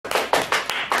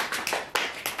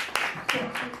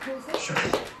Sure.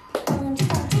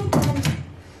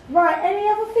 Right, any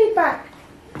other feedback?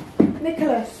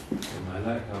 Nicholas? I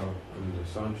like how the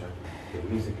soundtrack, the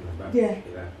music in the back, Yeah.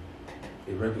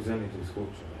 it represented the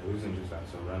sculpture. It wasn't just like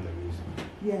some random music.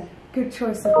 Yeah, good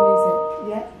choice of music.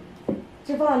 Yeah.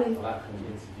 Giovanni? I like how you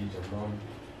interviewed your mom.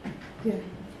 Yeah.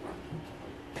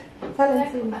 I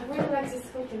Valentina? really like the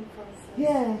sculpting process.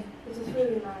 Yeah. It was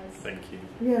really nice. Thank you.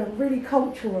 Yeah, really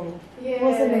cultural, Yeah.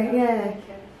 wasn't it? I Yeah. like it.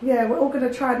 Yeah, we're all going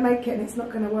to try and make it and it's not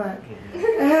going to work.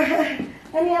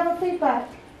 Any other feedback?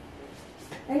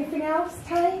 Anything else,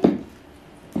 Tay?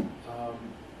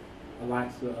 I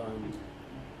liked the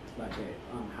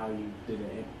how you did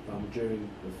it during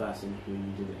the first interview.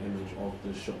 You did the image of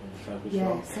the shot of the focus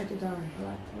shot. Yeah, so did I.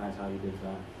 I liked how you did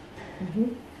that.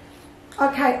 Mm-hmm.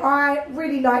 Okay, I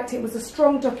really liked it. It was a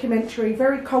strong documentary,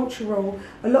 very cultural.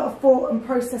 A lot of thought and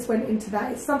process went into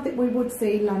that. It's something we would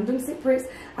see in London Cypriots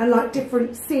and like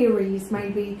different series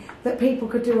maybe that people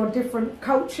could do on different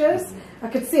cultures. I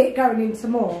could see it going into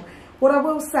more. What I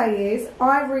will say is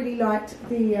I really liked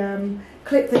the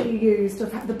clip that you used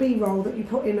of the B-roll that you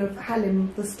put in of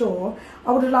Halim, the store.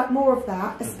 I would have liked more of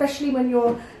that, especially when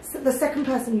the second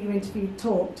person you interviewed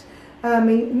talked. He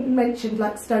mentioned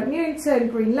like Stoke Newington,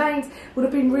 Green Lanes. Would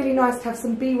have been really nice to have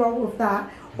some B-roll of that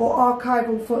or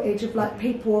archival footage of like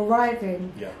people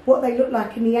arriving, what they looked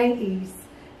like in the 80s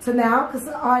to now. Because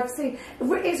I've seen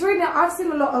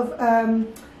a lot of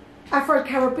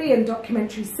Afro-Caribbean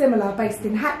documentaries similar, based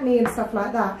in Hackney and stuff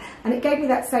like that, and it gave me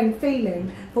that same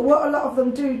feeling. But what a lot of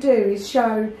them do is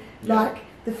show like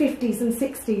the 50s and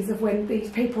 60s of when these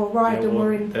people arrived and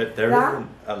were in there that.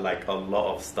 Isn't like a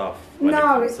lot of stuff.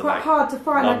 No, it's quite hard to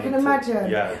find, I can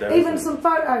imagine. Even some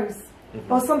photos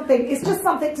or something. It's just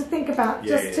something to think about,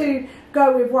 to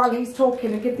go with while he's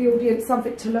talking and give the audience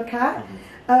something to look at.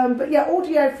 But yeah,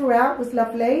 audio throughout was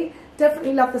lovely.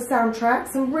 Definitely love the soundtrack.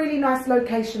 Some really nice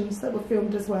locations that were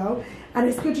filmed as well. And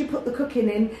it's good you put the cooking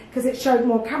in because it showed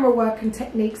more camera work and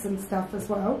techniques and stuff as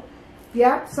well.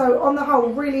 Yeah, so on the whole,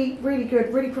 really, really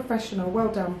good, really professional. Well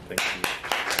done. Thank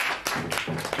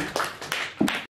you.